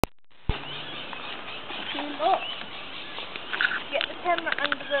Oh, get the camera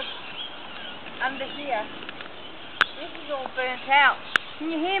under here. This is all burnt out.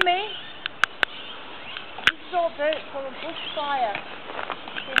 Can you hear me? This is all burnt from a bushfire.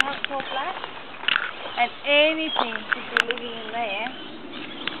 See how it's all black? And anything could be living in there.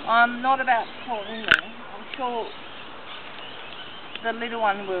 I'm not about to fall in there. I'm sure the little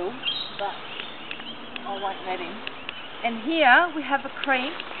one will, but I won't let him. And here we have a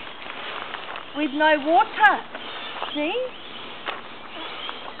creek with no water. See?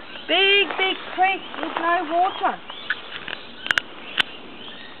 Big creek with no water.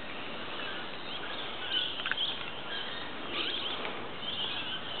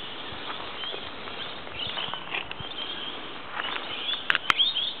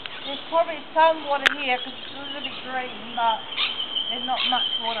 There's probably some water here because it's a little bit green, but there's not much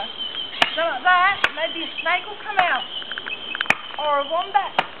water. So like that, maybe a snake will come out. Or a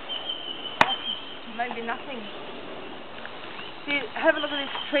wombat. Maybe nothing. See, have a look at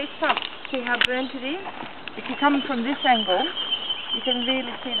this tree stump. See how burnt it is? If you come from this angle, you can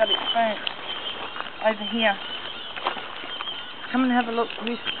really see that it's burnt over here. Come and have a look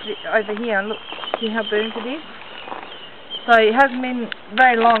over here and look, see how burnt it is? So it hasn't been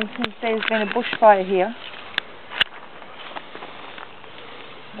very long since there's been a bushfire here.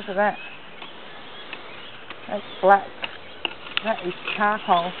 Look at that. That's black. That is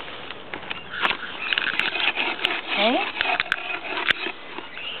charcoal. Okay?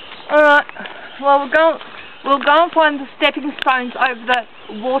 Alright. Well, we'll go and find the stepping stones over the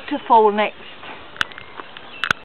waterfall next.